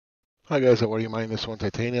Hi guys, how are you? My name is One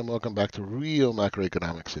Titanium. Welcome back to Real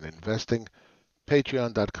Macroeconomics and Investing.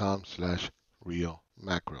 Patreon.com/Real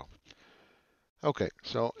Macro. Okay,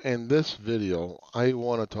 so in this video, I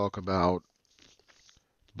want to talk about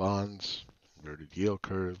bonds, inverted yield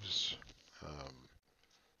curves,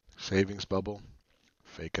 savings bubble,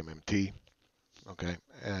 fake MMT. Okay,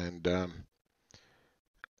 and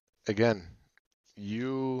again,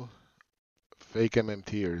 you fake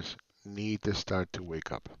MMTers need to start to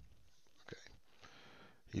wake up. Okay,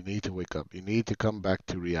 you need to wake up. You need to come back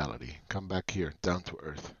to reality. Come back here, down to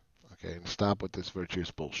earth. Okay, and stop with this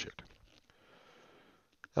virtuous bullshit.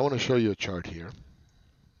 I want to show you a chart here.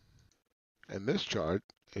 And this chart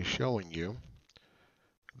is showing you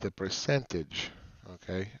the percentage,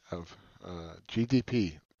 okay, of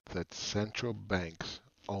GDP that central banks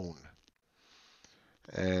own.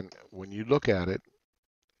 And when you look at it,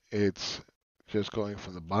 it's just going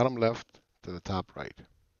from the bottom left to the top right,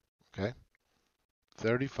 okay?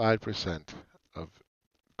 35% of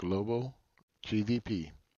global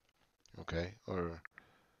GDP, okay, or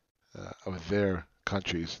of their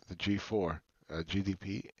countries, the G4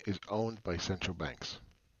 GDP, is owned by central banks,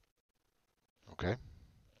 okay?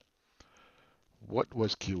 What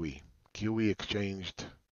was QE? QE exchanged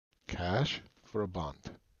cash for a bond.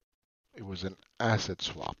 It was an asset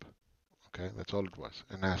swap. Okay, that's all it was,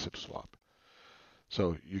 an asset swap.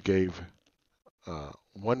 So you gave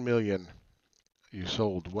 1 million, you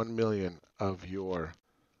sold 1 million of your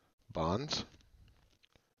bonds,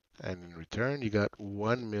 and in return you got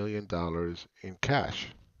 $1 million in cash.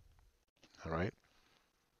 All right,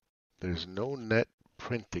 there's no net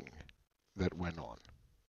printing that went on.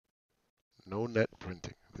 No net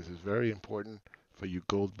printing. This is very important for you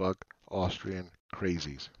gold bug Austrian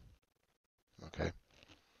crazies. Okay.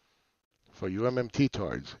 For you MMT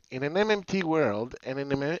tards. In an MMT world, and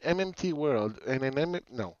in an MMT world, and an M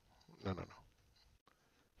no, no, no, no.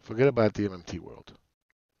 Forget about the MMT world.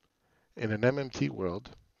 In an MMT world,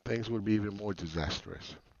 things would be even more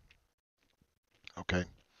disastrous. Okay?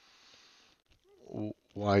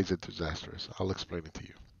 Why is it disastrous? I'll explain it to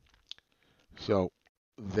you. So,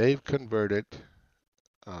 they've converted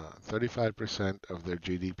 35% of their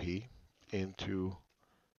GDP into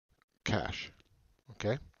cash.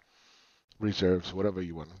 Okay? Reserves, whatever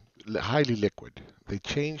you want. Highly liquid. They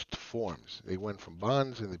changed forms. They went from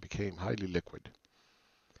bonds and they became highly liquid.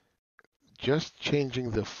 Just changing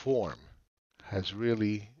the form has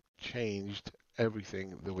really changed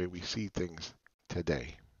everything the way we see things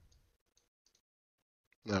today.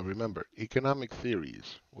 Now remember, economic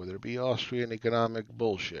theories, whether it be Austrian economic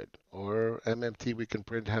bullshit or MMT, we can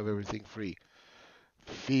print, have everything free.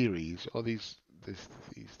 Theories, all these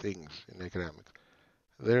things in economics,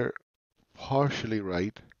 they're partially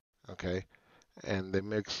right, okay, and they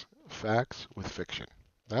mix facts with fiction.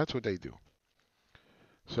 That's what they do.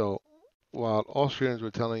 So while Austrians were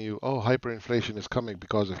telling you, oh, hyperinflation is coming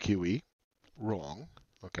because of QE, wrong,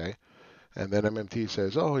 okay? And then MMT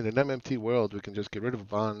says, oh, in an MMT world, we can just get rid of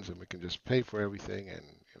bonds and we can just pay for everything and,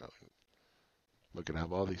 you know, we can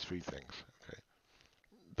have all these free things, okay?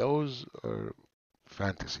 Those are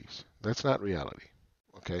fantasies. That's not reality,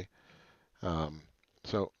 okay? Um,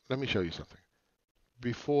 so let me show you something.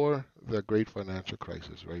 Before the great financial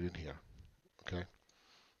crisis, right in here, okay?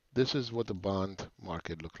 This is what the bond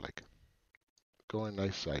market looked like, going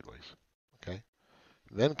nice sideways, okay?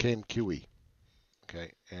 Then came QE,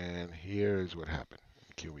 okay? And here's what happened in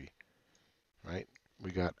QE, right?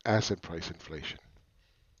 We got asset price inflation.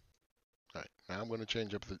 All right, now I'm going to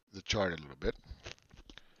change up the chart a little bit.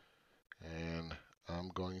 And I'm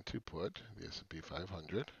going to put the S&P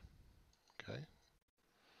 500, okay?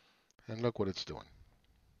 And look what it's doing.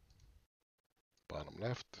 Bottom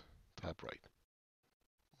left, top right,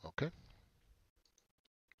 okay?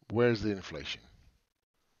 Where's the inflation?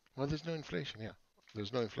 Well, there's no inflation, yeah.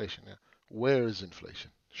 There's no inflation, yeah. Where is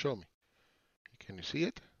inflation? Show me. Can you see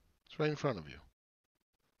it? It's right in front of you.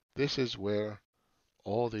 This is where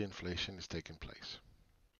all the inflation is taking place.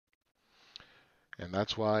 And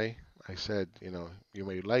that's why I said, you know, you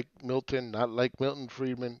may like Milton, not like Milton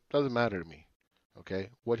Friedman, doesn't matter to me. Okay?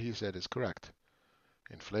 What he said is correct.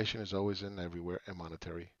 Inflation is always and everywhere a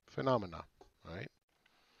monetary phenomenon, right?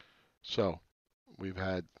 So we've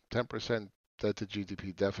had 10% debt to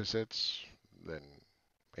GDP deficits, then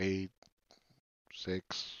 8,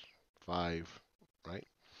 6, 5, right?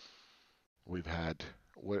 We've had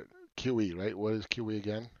what QE, right? What is QE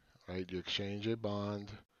again? Right? You exchange a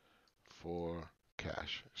bond for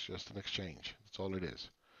cash. It's just an exchange. That's all it is.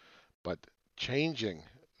 But changing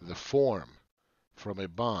the form from a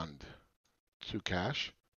bond to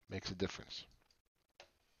cash makes a difference.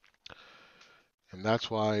 And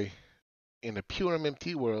that's why in a pure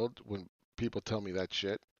MMT world, when people tell me that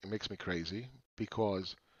shit, it makes me crazy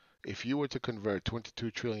because if you were to convert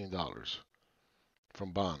 $22 trillion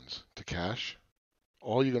from bonds to cash,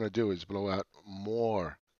 all you're going to do is blow out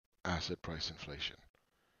more asset price inflation.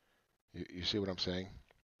 You see what I'm saying?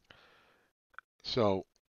 So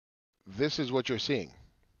this is what you're seeing.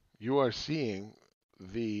 You are seeing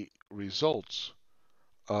the results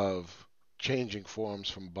of changing forms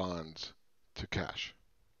from bonds to cash.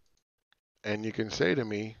 And you can say to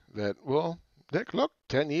me that, well, Nick, look,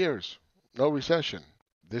 10 years, no recession.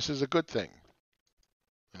 This is a good thing.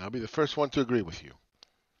 And I'll be the first one to agree with you,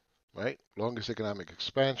 right? Longest economic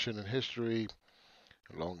expansion in history,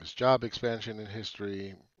 longest job expansion in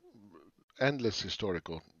history, endless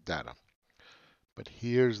historical data. But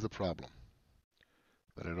here's the problem,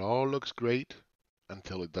 that it all looks great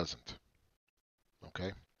until it doesn't, okay?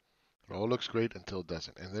 It all looks great until it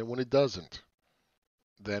doesn't. And then when it doesn't,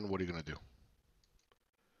 then what are you going to do?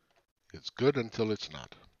 It's good until it's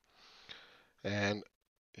not. And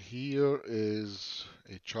here is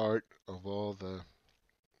a chart of all the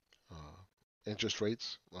interest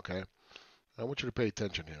rates, okay? I want you to pay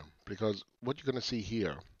attention here because what you're going to see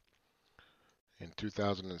here in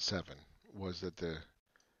 2007 was that the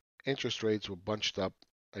interest rates were bunched up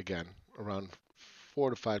again around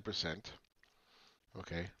 4 to 5%,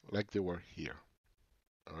 okay, like they were here,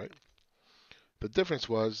 all right? The difference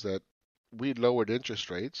was that we lowered interest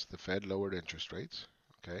rates, the Fed lowered interest rates,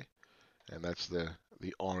 okay, and that's the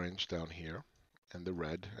orange down here, and the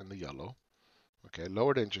red and the yellow, okay,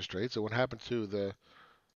 lowered interest rates. And what happened to the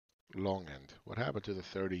long end? What happened to the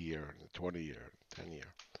 30-year, the 20-year, 10-year?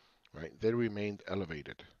 Right? They remained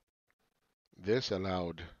elevated. This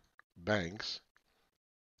allowed banks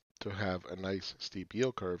to have a nice steep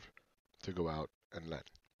yield curve to go out and lend.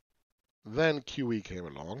 Then QE came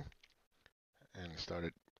along and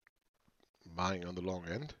started buying on the long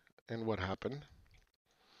end. And what happened?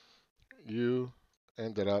 You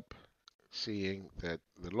ended up seeing that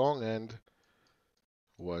the long end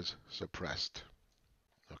was suppressed.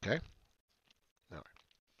 Okay? Now,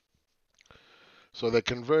 so they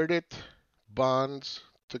converted bonds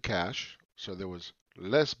to cash. So there was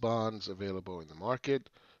less bonds available in the market,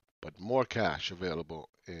 but more cash available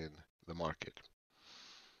in the market.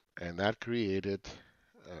 And that created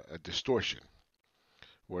a distortion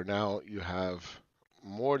where now you have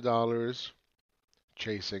more dollars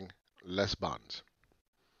chasing less bonds.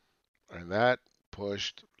 And that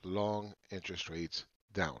pushed long interest rates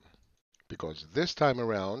down. Because this time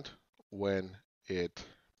around, when it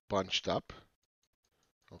bunched up,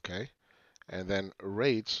 okay, and then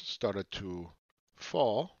rates started to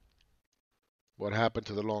fall, what happened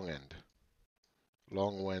to the long end?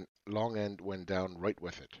 Long end went down right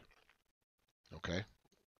with it. Okay.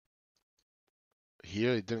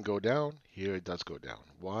 Here it didn't go down. Here it does go down.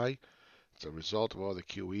 Why? It's a result of all the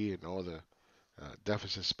QE and all the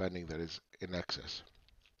deficit spending that is in excess.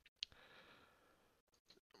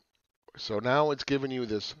 So now it's giving you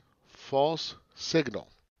this false signal,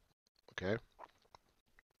 okay,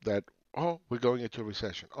 that, oh, we're going into a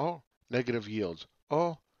recession. Oh, negative yields.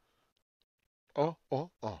 Oh, oh, oh,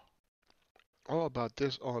 oh. All about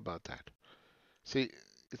this, all about that. See,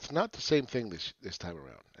 it's not the same thing this time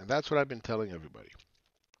around. And that's what I've been telling everybody.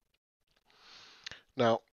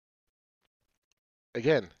 Now,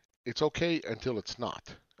 again, it's okay until it's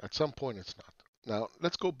not. At some point, it's not. Now,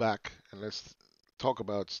 let's go back and let's talk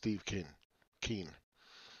about Steve Keen,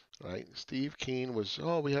 right? Steve Keen was,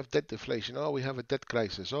 oh, we have debt deflation. Oh, we have a debt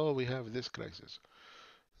crisis. Oh, we have this crisis.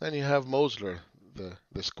 Then you have Mosler,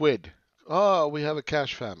 the squid. Oh, we have a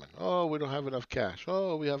cash famine. Oh, we don't have enough cash.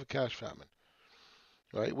 Oh, we have a cash famine.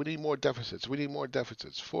 Right? We need more deficits. We need more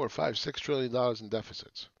deficits. 4, 5, $6 trillion in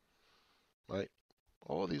deficits. Right?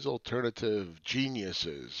 All these alternative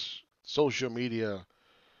geniuses, social media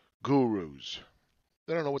gurus,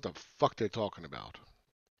 they don't know what the fuck they're talking about.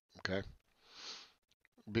 Okay?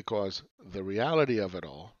 Because the reality of it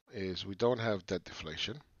all is we don't have debt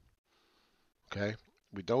deflation. Okay?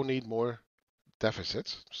 We don't need more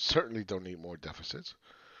deficits. Certainly don't need more deficits.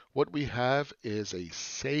 What we have is a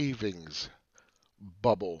savings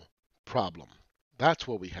bubble problem. That's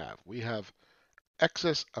what we have. We have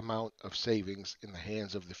excess amount of savings in the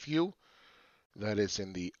hands of the few that is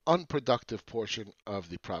in the unproductive portion of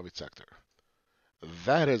the private sector.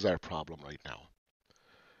 That is our problem right now.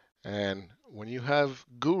 And when you have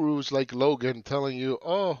gurus like Logan telling you,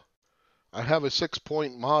 oh, I have a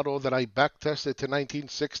 6-point model that I backtested to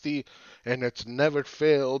 1960 and it's never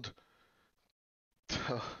failed.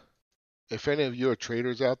 If any of you are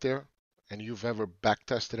traders out there and you've ever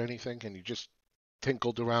backtested anything and you just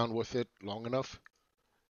tinkled around with it long enough,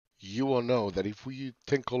 you will know that if we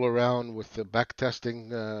tinkle around with the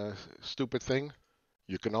backtesting stupid thing,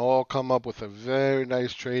 you can all come up with a very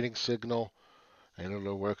nice trading signal, and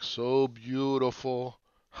it'll work so beautiful,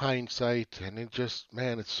 hindsight, and it just,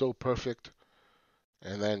 man, it's so perfect.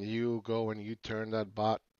 And then you go and you turn that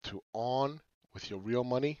bot to on with your real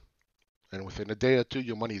money, and within a day or two,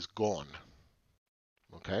 your money's gone.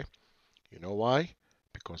 Okay? You know why?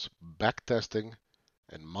 Because backtesting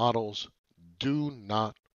and models do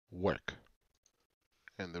not work.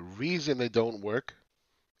 And the reason they don't work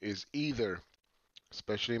is either,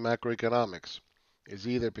 especially macroeconomics, is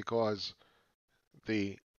either because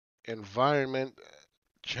the environment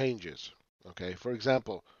changes. Okay, for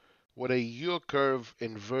example, what a yield curve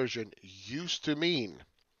inversion used to mean,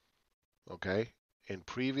 okay, in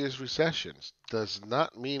previous recessions does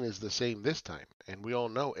not mean is the same this time. And we all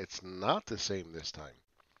know it's not the same this time.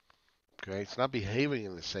 Okay, it's not behaving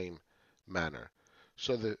in the same manner.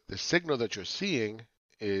 So the signal that you're seeing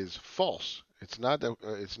is false. It's not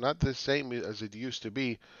the same as it used to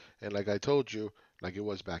be, and like I told you, like it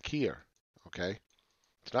was back here. Okay,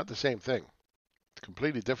 it's not the same thing. It's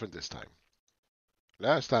completely different this time.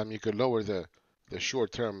 Last time you could lower the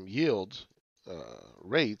short-term yields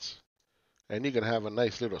rates, and you can have a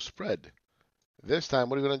nice little spread. This time,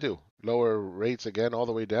 what are you going to do? Lower rates again all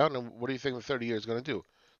the way down, and what do you think the 30 year is going to do?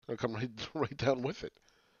 It's going to come right, right down with it.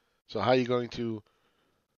 So how are you going to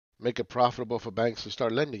make it profitable for banks to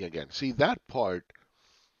start lending again? See, that part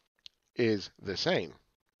is the same.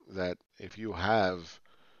 That if you have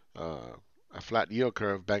uh, a flat yield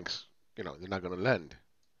curve, banks, they're not going to lend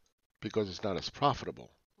because it's not as profitable.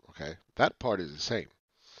 Okay, that part is the same.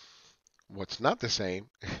 What's not the same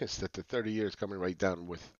is that the 30 years coming right down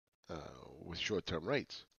with short-term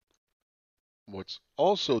rates. What's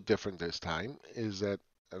also different this time is that,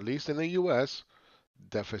 at least in the U.S.,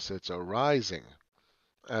 deficits are rising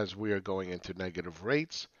as we are going into negative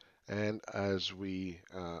rates and as we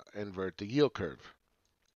invert the yield curve.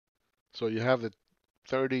 So you have the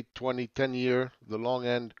 30, 20, 10 year, the long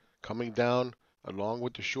end coming down along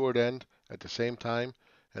with the short end at the same time,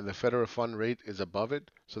 and the federal fund rate is above it.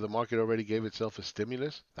 So the market already gave itself a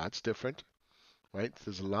stimulus. That's different, right?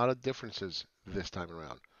 There's a lot of differences this time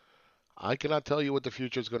around. I cannot tell you what the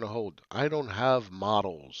future is going to hold. I don't have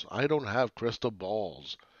models. I don't have crystal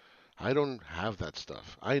balls. I don't have that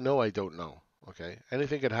stuff. I know I don't know. Okay?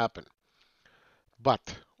 Anything could happen.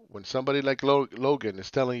 But when somebody like Logan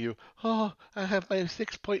is telling you, oh, I have my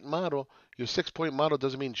 6 point model, your 6 point model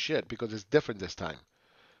doesn't mean shit because it's different this time.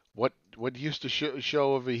 What used to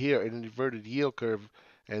show over here an inverted yield curve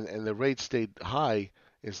and the rate stayed high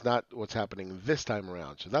is not what's happening this time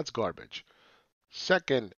around. So that's garbage.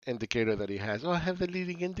 Second indicator that he has, oh, I have the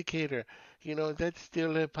leading indicator. That's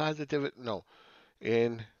still a positive. No,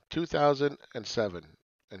 in 2007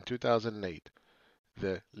 and 2008,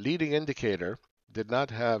 the leading indicator did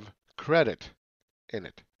not have credit in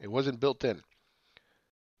it. It wasn't built in.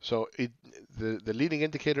 So the leading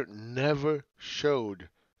indicator never showed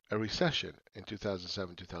a recession in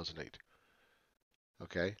 2007, 2008.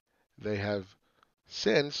 Okay? They have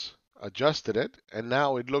since adjusted it, and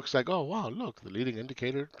now it looks like, oh, wow, look, the leading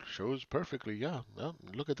indicator shows perfectly. Yeah, well,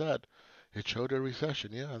 look at that. It showed a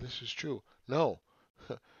recession. Yeah, this is true. No,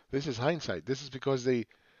 this is hindsight. This is because they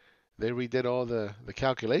redid all the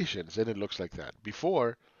calculations, and it looks like that.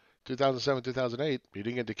 Before 2007, 2008,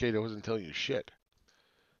 leading indicator wasn't telling you shit.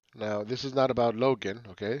 Now, this is not about Logan,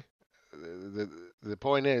 okay? The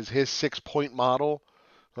point is his 6 point model.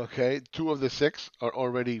 Okay, two of the six are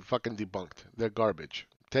already fucking debunked. They're garbage.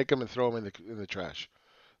 Take them and throw them in the trash.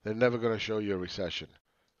 They're never going to show you a recession.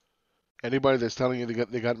 Anybody that's telling you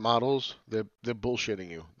they got models, they're bullshitting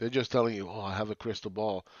you. They're just telling you, oh, I have a crystal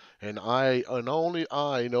ball, and only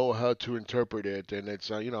I know how to interpret it, and it's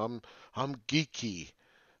I'm geeky.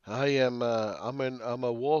 I'm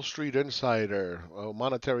a Wall Street insider, a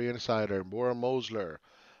monetary insider, Warren Mosler.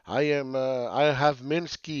 I have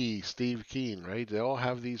Minsky, Steve Keen, right? They all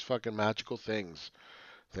have these fucking magical things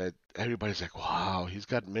that everybody's like, wow, he's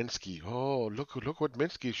got Minsky. Oh, look what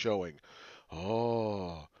Minsky's showing.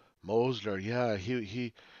 Oh, Mosler, yeah,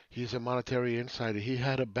 he's a monetary insider. He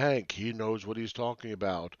had a bank. He knows what he's talking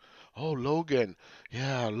about. Oh, Logan,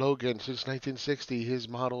 yeah, Logan. Since 1960, his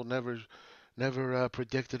model never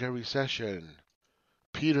predicted a recession.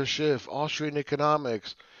 Peter Schiff, Austrian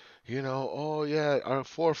economics. Oh yeah, our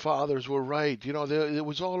forefathers were right. It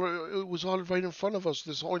was all right in front of us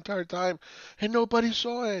this whole entire time, and nobody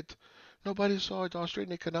saw it. Nobody saw it.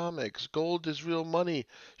 Austrian economics. Gold is real money.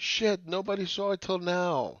 Shit, nobody saw it till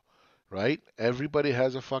now. Right? Everybody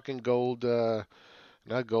has a fucking gold,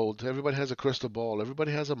 not gold. Everybody has a crystal ball.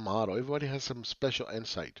 Everybody has a model. Everybody has some special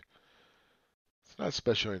insight. It's not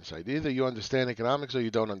special insight. Either you understand economics or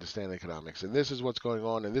you don't understand economics. And this is what's going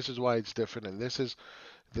on, and this is why it's different, and this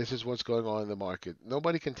is what's going on in the market.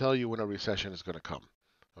 Nobody can tell you when a recession is going to come.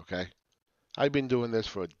 Okay? I've been doing this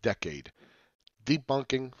for a decade.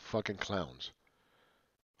 Debunking fucking clowns.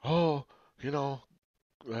 Oh, you know,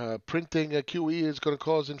 printing a QE is going to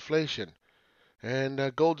cause inflation.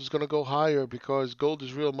 And gold is going to go higher because gold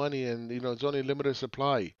is real money and, it's only limited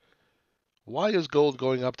supply. Why is gold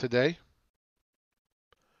going up today?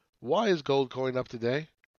 Why is gold going up today?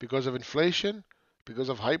 Because of inflation? Because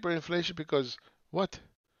of hyperinflation? Because what?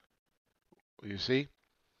 You see,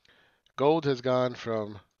 gold has gone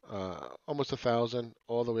from almost 1,000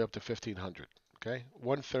 all the way up to 1,500. Okay,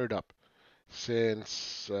 1/3 up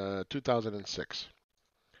since 2006.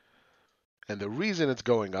 And the reason it's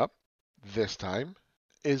going up this time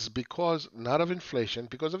is because not of inflation,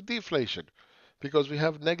 because of deflation, because we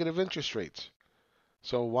have negative interest rates.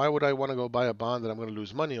 So why would I want to go buy a bond that I'm going to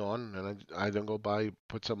lose money on, and I don't go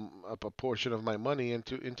put a portion of my money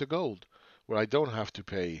into gold, where I don't have to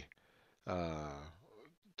pay uh,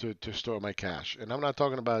 to store my cash. And I'm not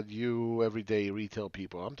talking about you everyday retail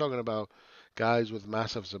people. I'm talking about guys with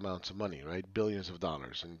massive amounts of money, right? Billions of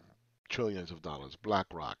dollars and trillions of dollars,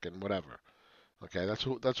 BlackRock and whatever. Okay, that's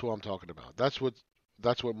who I'm talking about. That's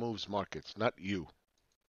what moves markets, not you.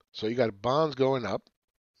 So you got bonds going up,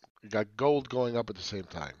 you got gold going up at the same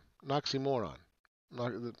time. An oxymoron.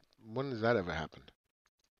 Not, when does that ever happen?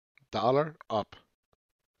 Dollar up.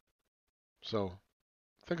 So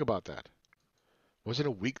think about that. Wasn't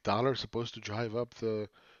a weak dollar supposed to drive up the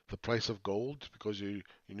price of gold because you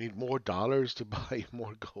need more dollars to buy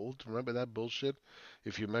more gold? Remember that bullshit?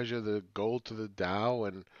 If you measure the gold to the Dow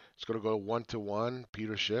and it's going to go 1 to 1,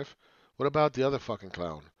 Peter Schiff. What about the other fucking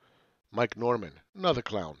clown? Mike Norman, another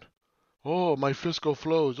clown. Oh, my fiscal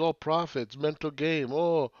flows, all profits, mental game.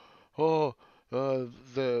 Oh,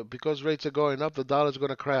 the because rates are going up, the dollar's going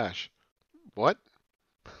to crash. What?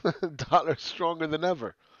 Dollar's stronger than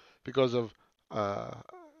ever because of uh,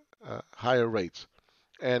 higher rates.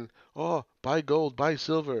 And buy gold, buy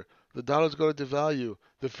silver. The dollar's going to devalue.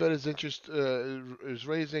 The Fed is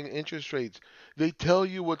raising interest rates. They tell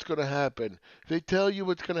you what's going to happen. They tell you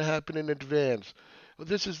what's going to happen in advance.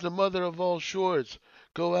 This is the mother of all shorts.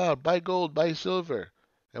 Go out, buy gold, buy silver.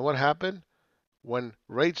 And what happened? When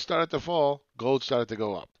rates started to fall, gold started to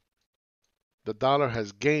go up. The dollar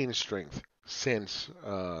has gained strength since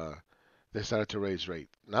they started to raise rate.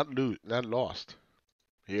 Not lost.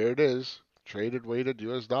 Here it is. Traded weighted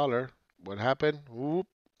US dollar. What happened? Whoop.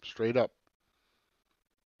 Straight up.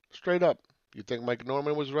 Straight up. You think Mike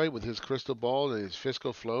Norman was right with his crystal ball and his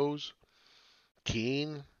fiscal flows?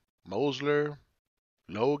 Keene, Mosler,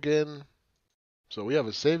 Logan. So we have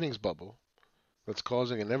a savings bubble that's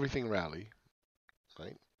causing an everything rally,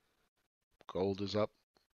 right? Gold is up,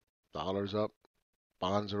 dollars up,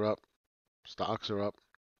 bonds are up, stocks are up.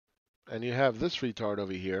 And you have this retard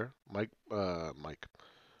over here, Mike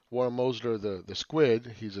Warren Mosler, the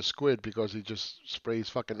squid. He's a squid because he just sprays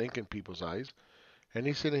fucking ink in people's eyes. And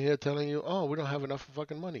he's sitting here telling you, oh, we don't have enough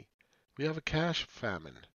fucking money. We have a cash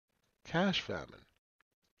famine. Cash famine.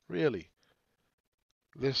 Really?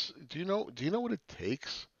 Do you know what it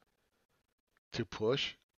takes to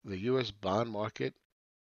push the US bond market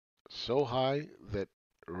so high that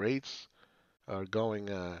rates are going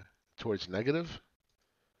towards negative?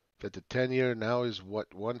 That the 10-year now is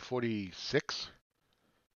what, 146?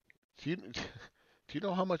 Do you do you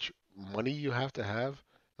know how much money you have to have?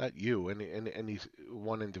 Not you, any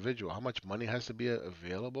one individual. How much money has to be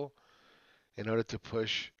available in order to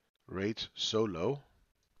push rates so low?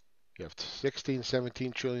 You have 16,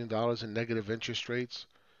 17 trillion dollars in negative interest rates,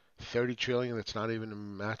 30 trillion that's not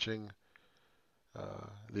even matching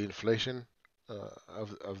the inflation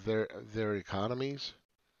of their economies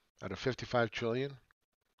out of 55 trillion,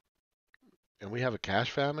 and we have a cash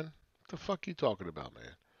famine. What the fuck are you talking about,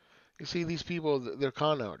 man? You see, these people, they're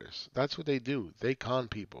con artists. That's what they do. They con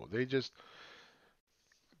people. They just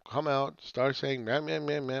come out, start saying, man, man,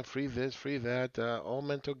 man, man, free this, free that, all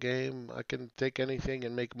mental game. I can take anything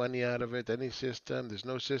and make money out of it. Any system. There's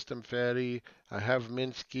no system fairy. I have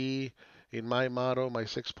Minsky in my model, my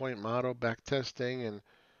 6-point model, back testing, and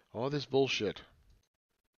all this bullshit.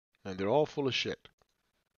 And they're all full of shit.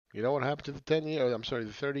 You know what happened to the 10-year? I'm sorry,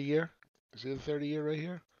 the 30-year? See the 30-year right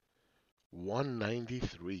here?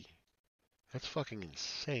 193. That's fucking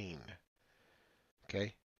insane.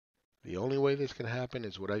 Okay? The only way this can happen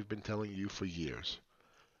is what I've been telling you for years.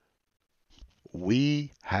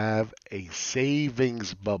 We have a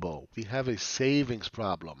savings bubble. We have a savings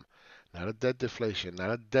problem. Not a debt deflation,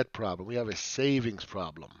 not a debt problem. We have a savings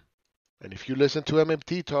problem. And if you listen to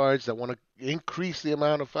MMT tards that want to increase the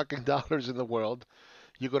amount of fucking dollars in the world,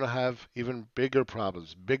 you're going to have even bigger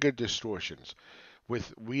problems, bigger distortions.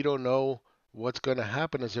 With we don't know what's going to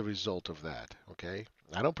happen as a result of that. Okay,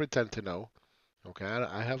 I don't pretend to know. Okay,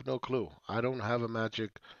 I have no clue. I don't have a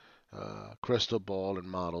magic crystal ball and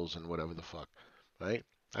models and whatever the fuck, right?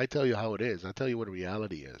 I tell you how it is. I tell you what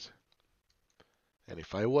reality is. And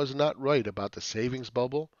if I was not right about the savings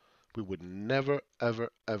bubble, we would never, ever,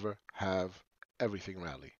 ever have everything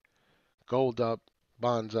rally. Gold up,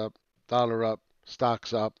 bonds up, dollar up,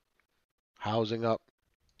 stocks up, housing up,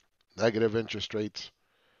 negative interest rates,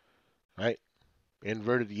 right?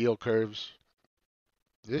 Inverted yield curves.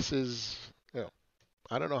 This is, you know,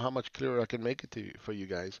 I don't know how much clearer I can make it to you, for you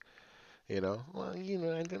guys. Well,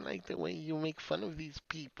 I don't like the way you make fun of these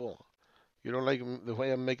people. You don't like the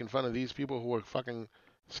way I'm making fun of these people who are fucking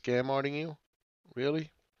scam-arting you? Really?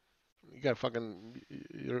 You got fucking,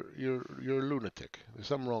 you're a lunatic. There's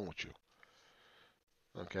something wrong with you.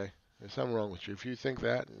 Okay? There's something wrong with you. If you think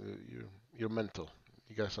that, you're mental.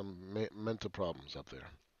 You got some mental problems up there.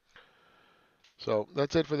 So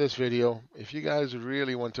that's it for this video. If you guys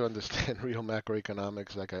really want to understand real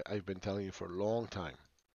macroeconomics, like I've been telling you for a long time,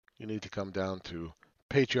 you need to come down to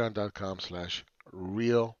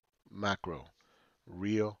patreon.com/real macro.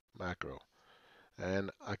 Real macro.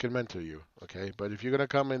 And I can mentor you, okay? But if you're gonna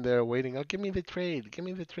come in there waiting, oh, give me the trade, give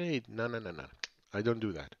me the trade. No, no, no, no. I don't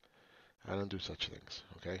do that. I don't do such things,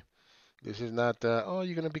 okay? This is not, oh,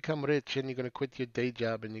 you're gonna become rich and you're gonna quit your day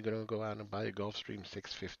job and you're gonna go out and buy a Gulfstream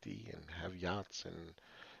 650 and have yachts and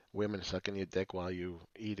women sucking your dick while you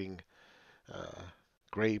eating uh,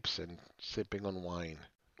 grapes and sipping on wine.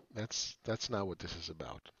 That's not what this is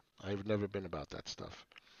about. I've never been about that stuff.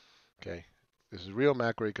 Okay, this is real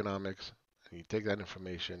macroeconomics, and you take that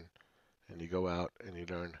information and you go out and you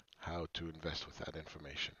learn how to invest with that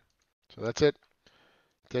information. So that's it.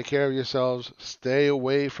 Take care of yourselves. Stay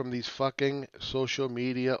away from these fucking social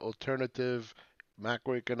media alternative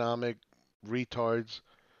macroeconomic retards.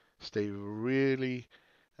 Stay really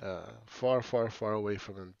far, far, far away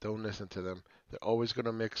from them. Don't listen to them. They're always going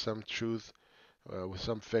to mix some truth with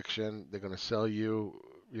some fiction. They're going to sell you,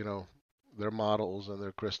 you know, their models and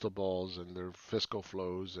their crystal balls and their fiscal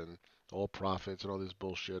flows and all profits and all this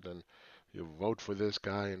bullshit. And you vote for this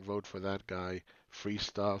guy and vote for that guy. Free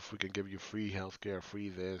stuff. We can give you free healthcare, free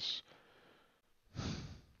this.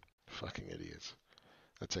 Fucking idiots.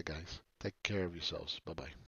 That's it, guys. Take care of yourselves. Bye bye.